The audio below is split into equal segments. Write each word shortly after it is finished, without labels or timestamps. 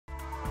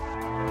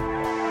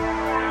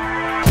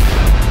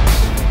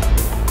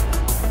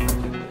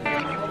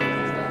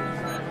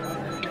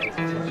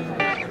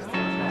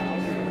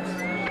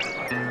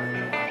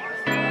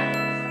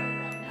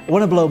I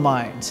want to blow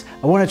minds.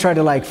 I want to try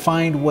to like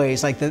find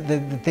ways, like the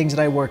things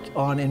that I work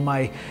on in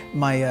my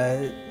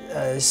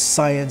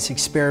science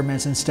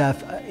experiments and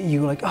stuff.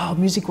 You're like, oh,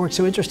 music works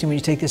so interesting when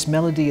you take this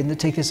melody and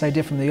take this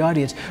idea from the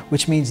audience,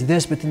 which means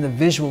this, but then the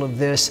visual of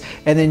this,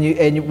 and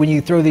then when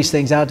you throw these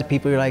things out to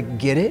people, you're like,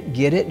 get it,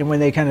 and when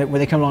they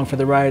come along for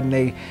the ride and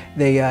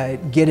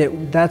they get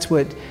it, that's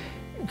what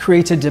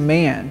creates a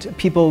demand.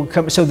 People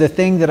come. So the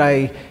thing that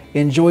I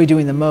enjoy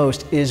doing the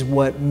most is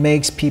what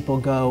makes people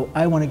go,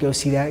 I want to go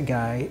see that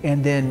guy,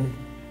 and then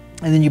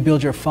you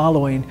build your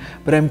following.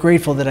 But I'm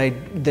grateful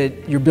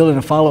that you're building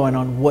a following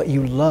on what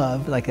you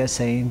love, like that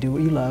saying, do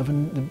what you love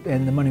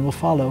and the money will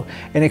follow.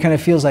 And it kind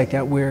of feels like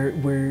that, where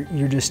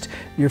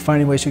you're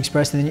finding ways to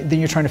express it, and then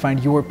you're trying to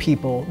find your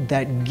people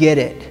that get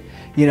it.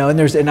 You know,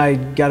 and I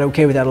got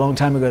okay with that a long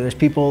time ago. There's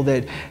people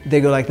that they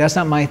go like, that's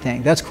not my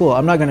thing. That's cool.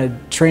 I'm not going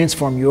to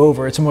transform you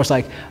over. It's almost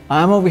like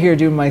I'm over here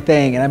doing my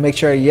thing, and I make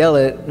sure I yell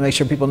it, make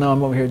sure people know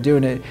I'm over here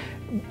doing it.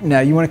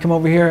 Now, you want to come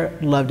over here?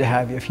 Love to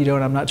have you. If you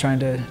don't, I'm not trying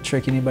to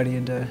trick anybody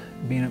into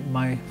being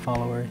my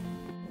follower.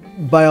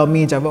 By all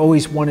means, I've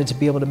always wanted to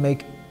be able to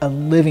make a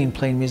living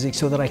playing music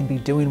so that I can be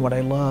doing what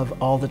I love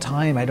all the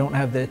time. I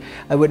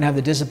wouldn't have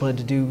the discipline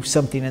to do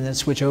something and then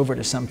switch over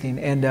to something.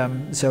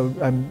 And so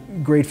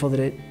I'm grateful that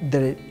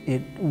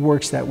it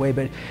works that way.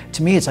 But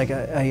to me, it's like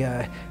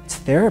it's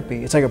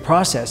therapy. It's like a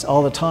process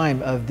all the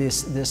time of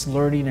this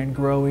learning and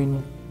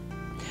growing.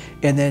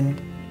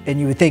 And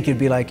you would think it'd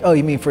be like, oh,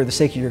 you mean for the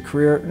sake of your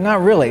career?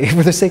 Not really,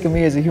 for the sake of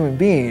me as a human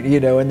being, you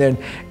know. And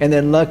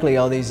then luckily,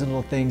 all these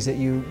little things that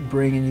you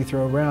bring and you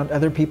throw around,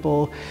 other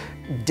people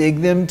dig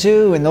them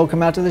too, and they'll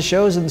come out to the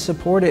shows and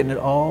support it, and it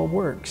all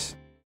works.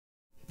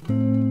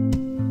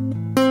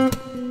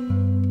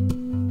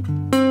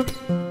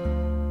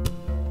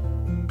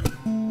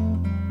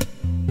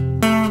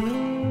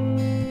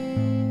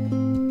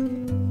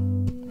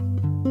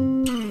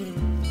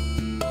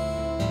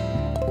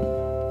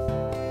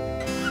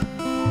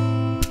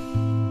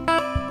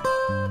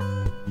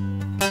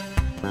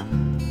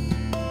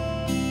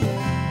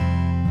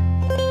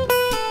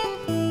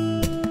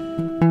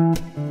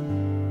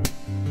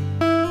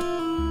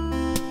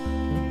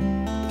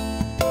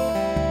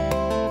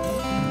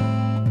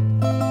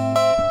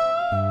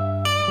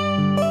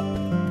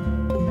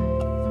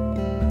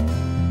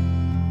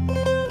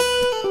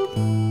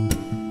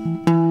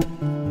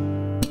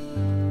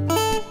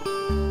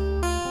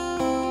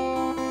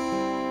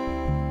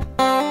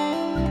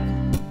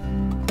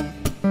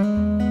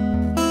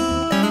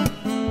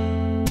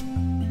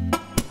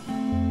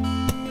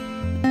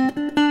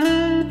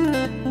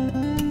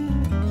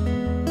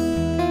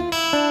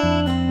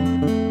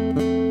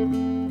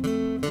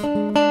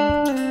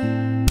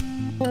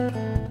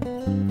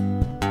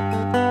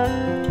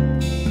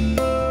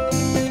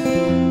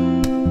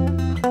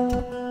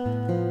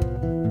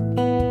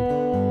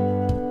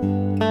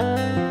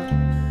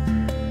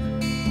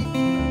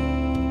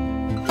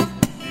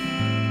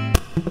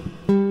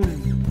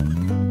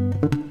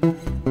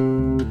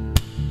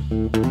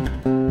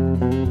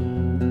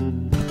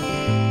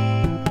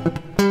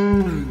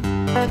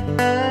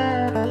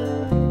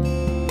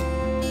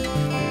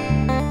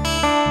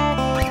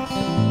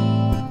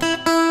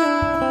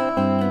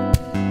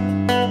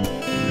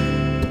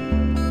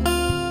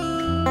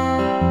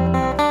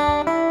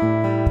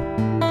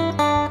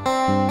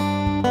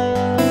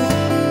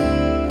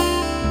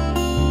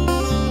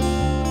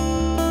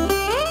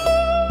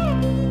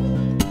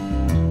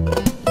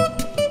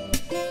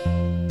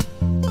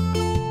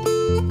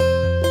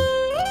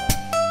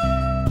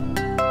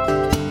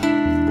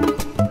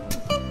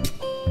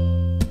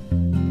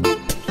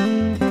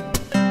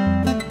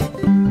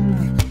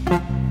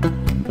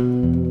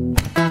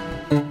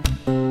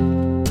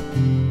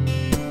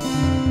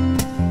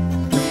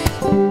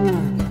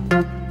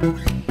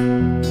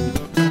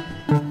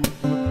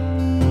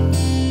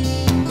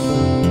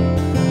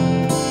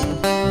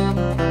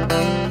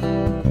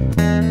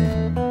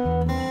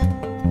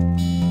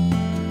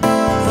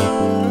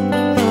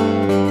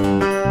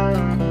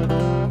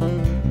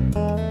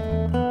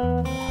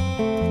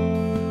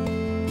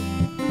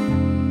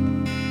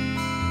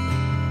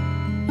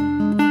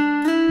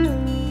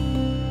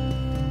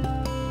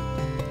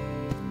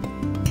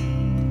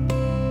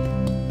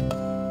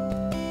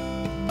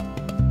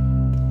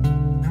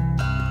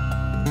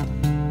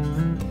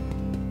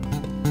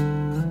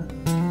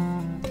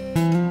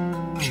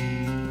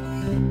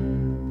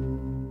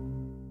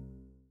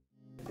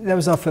 That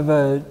was off of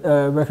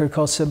a record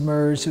called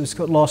Submerged. It was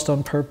called Lost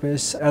on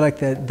Purpose. I like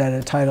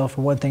that title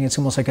for one thing. It's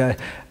almost like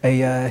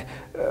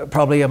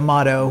probably a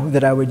motto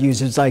that I would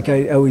use. It's like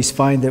I always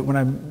find that when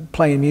I'm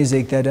playing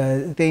music that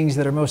things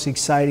that are most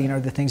exciting are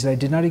the things that I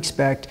did not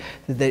expect,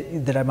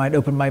 that I might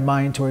open my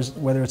mind towards,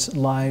 whether it's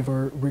live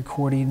or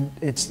recording.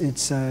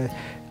 Those are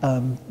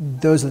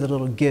the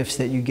little gifts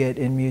that you get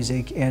in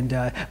music. And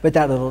but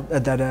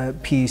that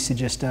piece, it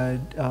just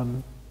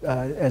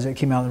as it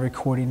came out in the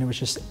recording, it was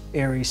just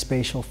airy,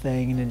 spatial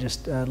thing, and it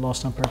just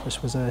Lost on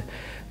Purpose was a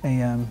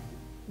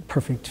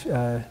perfect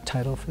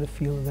title for the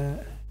feel of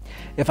that.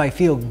 if I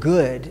feel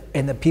good,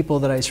 and the people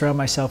that I surround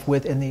myself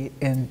with,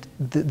 and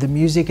the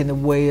music and the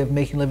way of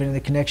making living and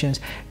the connections,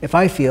 if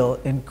I feel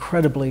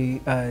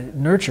incredibly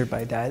nurtured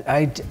by that,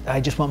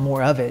 I just want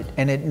more of it.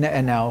 And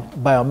now,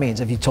 by all means,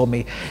 if you told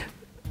me,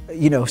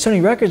 you know,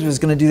 Sony Records was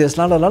going to do this,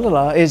 la la la la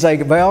la, it's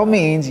like, by all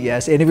means,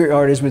 yes. Any of your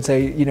artists would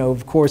say, you know,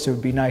 of course it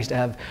would be nice to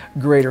have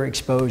greater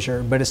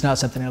exposure, but it's not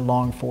something I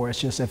long for.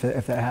 It's just if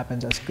that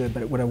happens, that's good.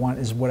 But what I want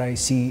is what I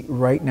see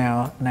right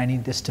now, and I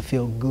need this to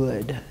feel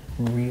good,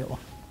 real.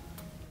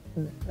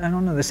 I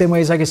don't know, the same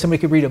way as like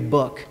somebody could read a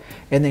book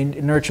and they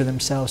nurture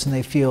themselves and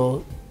they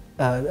feel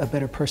a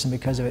better person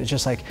because of it. It's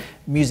just like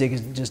music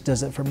just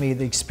does it for me.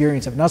 The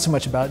experience of, not so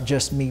much about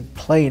just me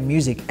playing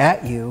music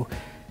at you,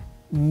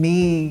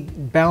 me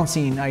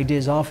bouncing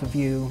ideas off of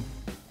you,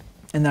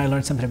 and then I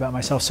learn something about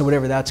myself, so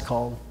whatever that's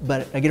called.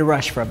 But I get a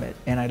rush from it,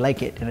 and I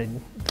like it, and I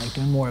like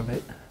doing more of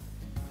it.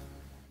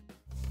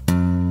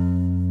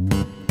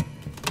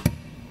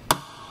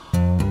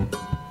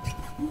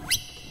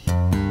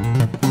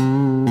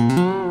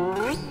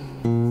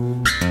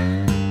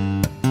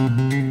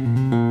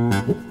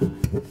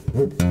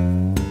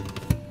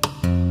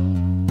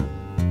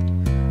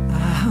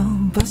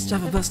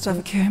 Bus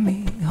driver, carry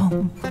me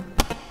home.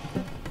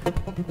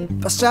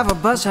 Bus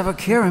driver,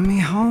 carry me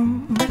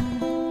home.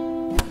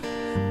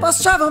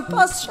 Bus driver,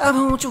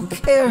 won't you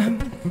carry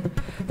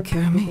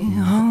me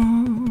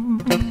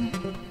home?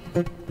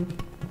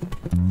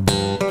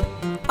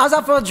 I was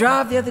out for a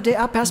drive the other day.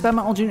 I passed by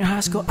my old junior high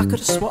school. I could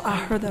have swore I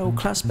heard that old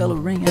class bell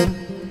ringing,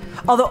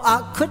 although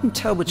I couldn't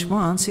tell which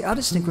one. See, I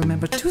distinctly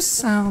remember two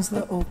sounds of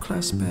that old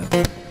class bell.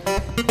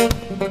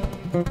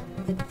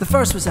 The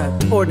first was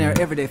that ordinary,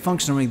 everyday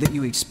functional ring that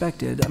you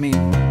expected. I mean,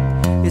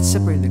 it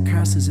separated the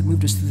crowds as it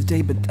moved us through the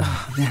day, but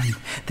then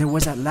there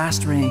was that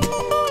last ring.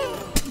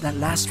 That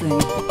last ring,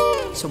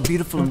 so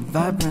beautiful and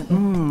vibrant.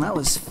 That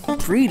was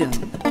freedom.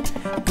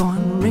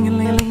 Going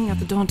ring-a-ling-a-ling out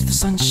the door into the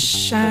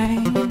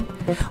sunshine,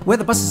 where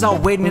the buses all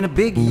waiting in a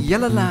big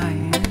yellow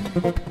line.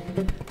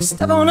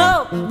 Step on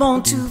up,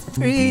 1, 2,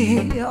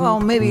 3. Oh,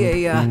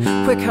 maybe a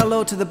quick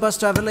hello to the bus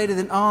driver lady,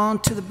 then on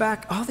to the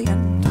back. Oh, the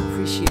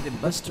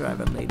unappreciated bus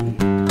driver lady.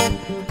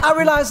 I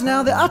realize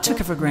now that I took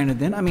her for granted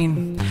then. I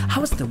mean, I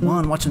was the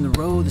one watching the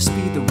road, the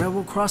speed, the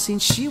railroad crossing.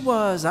 She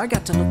was. I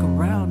got to look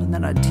around, and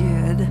then I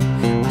did.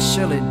 I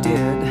surely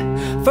did.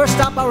 First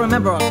stop, I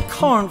remember a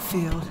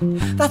cornfield.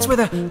 That's where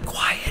the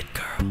quiet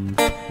girl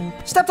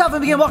stepped off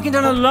and began walking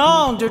down a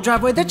long dirt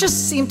driveway that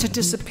just seemed to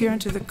disappear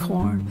into the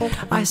corn.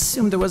 I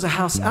assumed there was a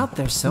house out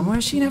there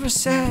somewhere. She never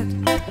said.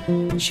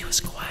 She was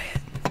quiet.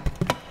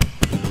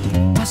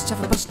 Bus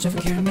driver,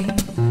 carry me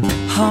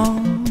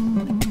home.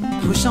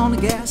 Push on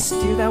the gas,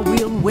 steer that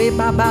wheel, and wave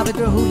bye-bye the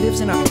girl who lives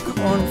in a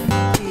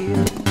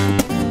cornfield.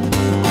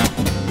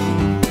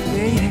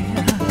 Yeah.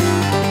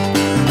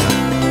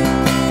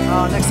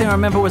 Oh, next thing I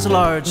remember was a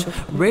large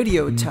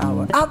radio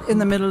tower out in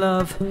the middle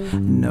of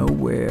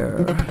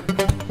nowhere.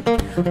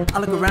 I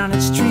look around,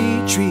 it's tree,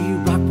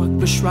 rock,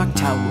 bush, rock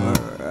tower.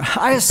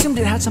 I assumed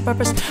it had some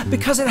purpose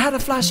because it had a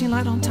flashing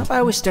light on top. I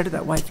always stared at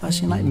that white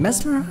flashing light,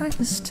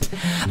 mesmerized,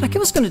 like it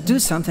was going to do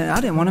something.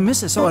 I didn't want to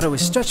miss it, so I'd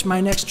always stretch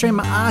my neck, strain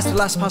my eyes the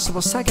last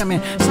possible second. I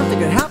mean, something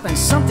could happen,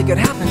 something could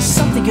happen,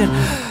 something could,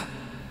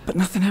 but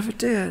nothing ever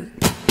did.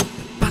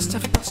 Bus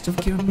driver,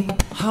 carry me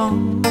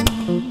home.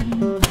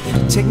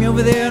 Take me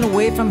over there and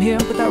away from here.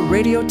 Put that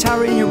radio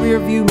tower in your rear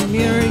view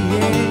mirror,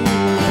 yeah.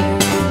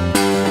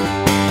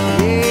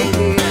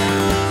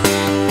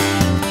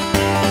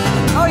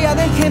 Oh yeah,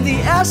 then came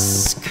the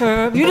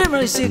S-curve. You didn't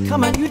really see it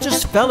coming, you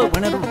just felt it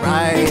when it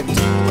arrived.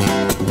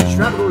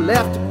 Driver go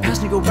left,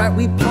 passenger go right.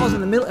 We pause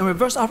in the middle and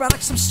reverse our ride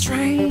like some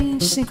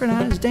strange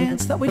synchronized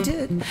dance that we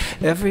did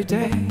every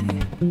day.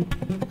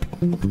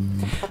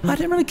 I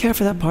didn't really care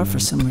for that part for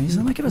some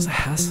reason, like it was a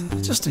hassle,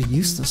 just a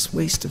useless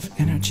waste of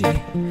energy,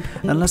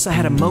 unless I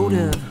had a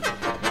motive.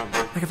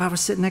 Like if I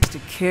was sitting next to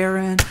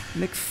Karen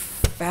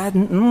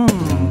McFadden.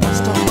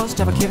 Bus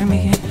driver, carry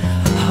me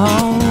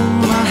home.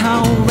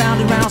 How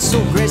round and round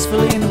so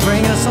gracefully, and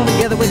bring us all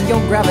together with your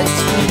gravity.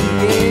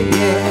 Yeah,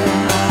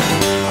 yeah.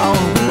 Oh,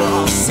 we were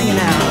all singing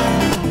out.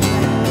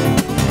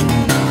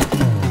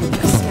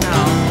 Singing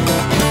out.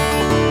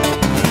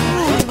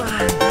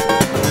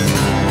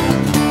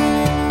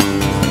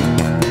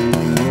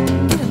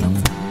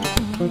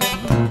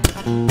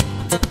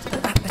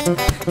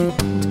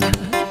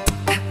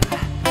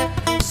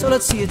 So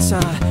let's see, it's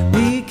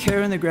me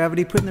carrying the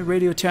gravity, putting the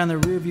radio tower in the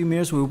rear view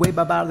mirrors. We were way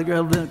by the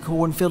girl in the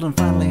cornfield, and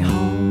finally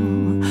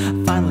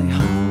home, finally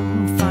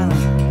home,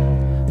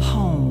 finally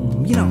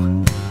home. You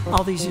know,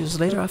 all these years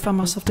later, I found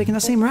myself taking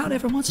the same route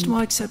every once in a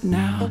while, except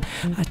now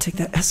I take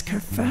that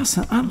S-curve fast,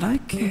 and I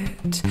like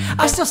it.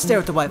 I still stare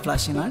at the white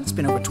flashing light. It's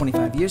been over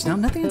 25 years now.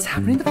 Nothing's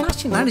happening. The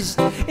flashing light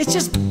it's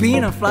just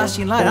being a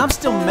flashing light. I'm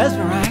still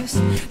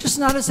mesmerized, just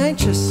not as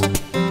anxious.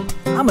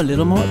 I'm a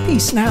little more at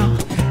peace now.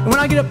 And when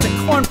I get up to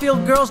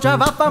Cornfield Girls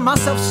Drive, I find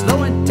myself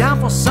slowing down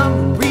for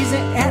some reason,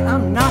 and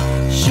I'm not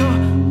sure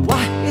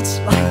why. It's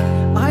like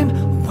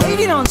I'm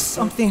waiting on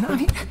something. I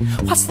mean,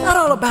 what's that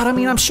all about? I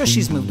mean, I'm sure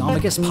she's moved on. I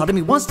guess part of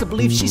me wants to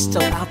believe she's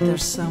still out there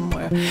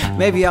somewhere.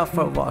 Maybe out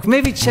for a walk,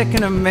 maybe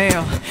checking her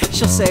mail.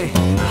 She'll say,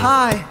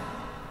 hi.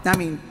 I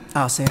mean,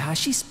 I'll say hi.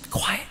 She's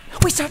quiet.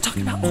 We start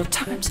talking about old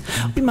times.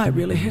 We might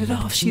really hit it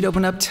off. She'd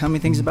open up, tell me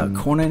things about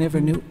corn I never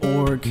knew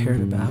or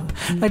cared about.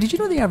 Like, did you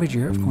know the average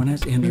ear of corn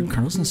has 800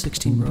 kernels and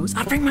 16 rows?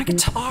 I'd bring my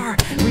guitar.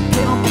 We'd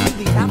play on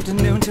through the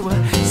afternoon to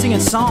singing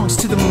songs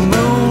to the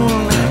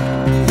moon.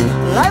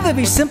 Life would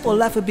be simple,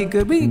 life would be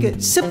good. We'd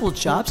get simple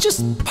jobs,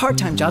 just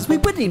part-time jobs. We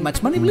wouldn't need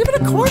much money. We live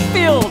in a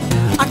cornfield.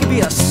 I could be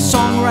a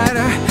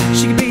songwriter.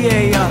 She could be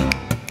a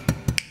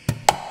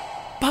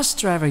bus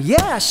driver.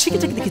 Yeah, she could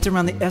take the kids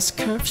around the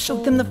S-curve,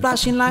 show them the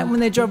flashing light. When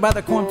they drove by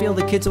the cornfield,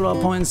 the kids would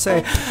all point and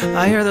say,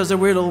 I hear there's a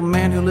weird old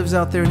man who lives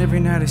out there and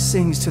every night he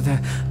sings to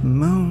the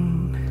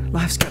moon.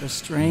 Life's got a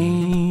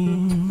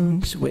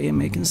strange way of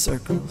making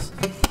circles.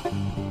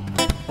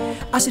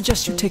 I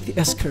suggest you take the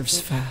S-curves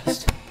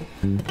fast.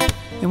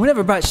 And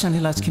whenever bright shiny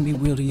lights can be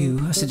real to you,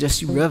 I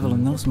suggest you revel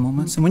in those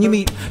moments. And when you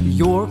meet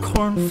your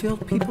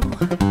cornfield people,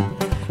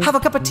 have a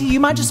cup of tea, you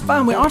might just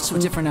find we aren't so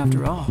different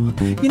after all.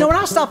 You know, when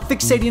I stop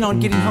fixating on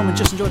getting home and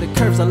just enjoy the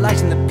curves, the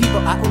lights, and the people,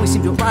 I always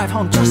seem to arrive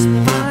home just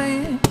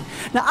fine.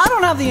 Now, I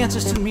don't have the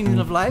answers to the meaning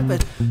of life,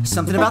 but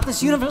something about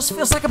this universe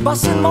feels like a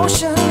bus in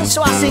motion.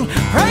 So I sing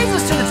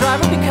praises to the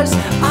driver because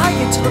I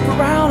get to look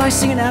around. I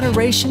sing in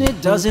adoration.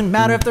 It doesn't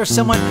matter if there's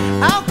someone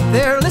out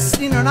there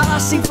listening or not. I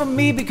sing for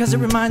me because it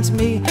reminds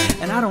me,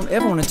 and I don't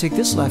ever want to take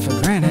this life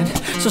for granted.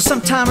 So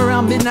sometime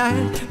around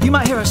midnight, you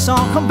might hear a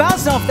song come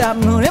bouncing off that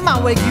moon. It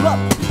might wake you up,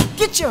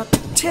 get your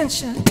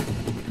attention,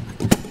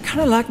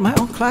 kind of like my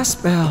old class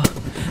bell.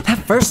 That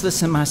first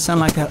listen might sound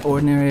like that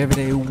ordinary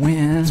everyday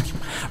wind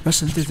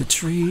rustling through the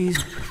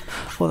trees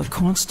or the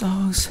corn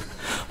stalks,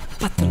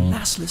 but the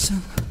last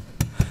listen,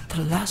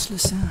 the last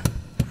listen,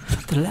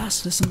 the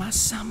last listen might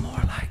sound more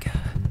like a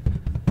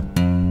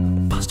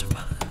Buster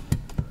Buzz.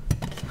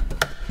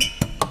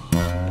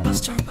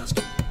 Buster,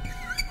 Buster.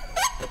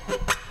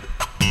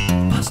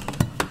 Buster.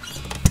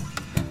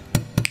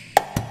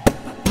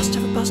 Buster,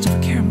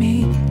 Buster, carry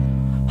me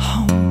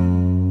home.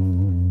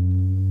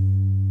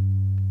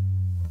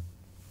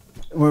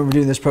 When we're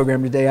doing this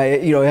program today,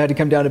 I had to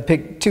come down to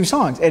pick 2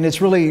 songs, and it's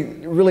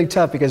really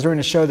tough because during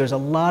the show there's a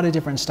lot of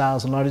different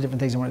styles, a lot of different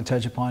things I want to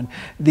touch upon.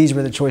 These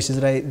were the choices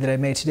that I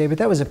made today, but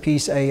that was a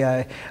piece.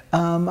 I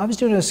was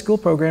doing a school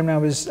program, and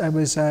I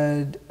was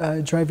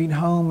driving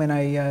home, and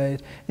I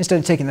instead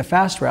of taking the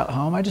fast route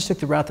home, I just took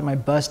the route that my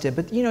bus did.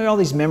 But you know, all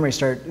these memories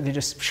they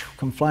just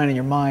come flying in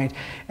your mind.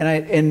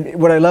 And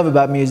what I love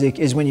about music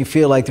is when you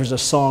feel like there's a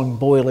song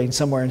boiling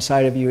somewhere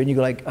inside of you, and you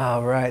go like,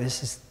 oh right,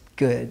 this is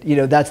good. You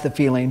know, that's the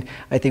feeling,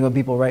 I think, when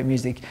people write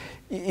music.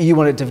 You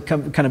want it to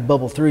come, kind of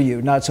bubble through you,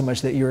 not so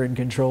much that you're in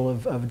control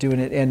of doing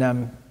it.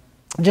 And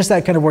just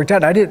that kind of worked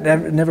out. I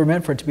never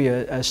meant for it to be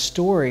a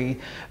story,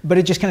 but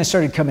it just kind of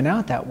started coming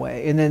out that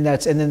way. And then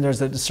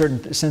there's a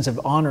certain sense of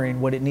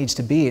honoring what it needs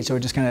to be. So it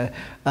just kind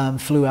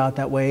of flew out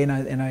that way. And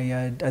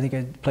I think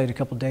I played a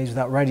couple days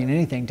without writing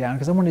anything down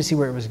because I wanted to see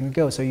where it was going to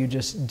go. So you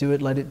just do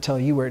it, let it tell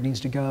you where it needs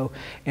to go.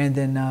 And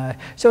then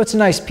so it's a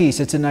nice piece.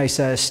 It's a nice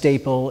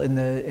staple in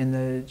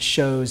the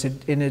shows,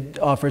 and it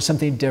offers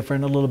something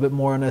different, a little bit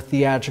more on a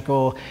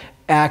theatrical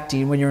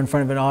acting. When you're in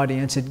front of an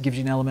audience, it gives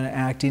you an element of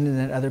acting, and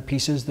then other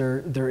pieces,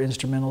 they're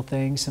instrumental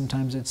things.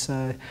 Sometimes it's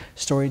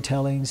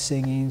storytelling,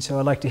 singing. So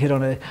I like to hit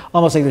on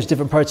almost like there's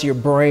different parts of your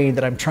brain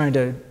that I'm trying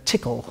to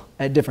tickle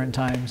at different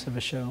times of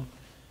a show.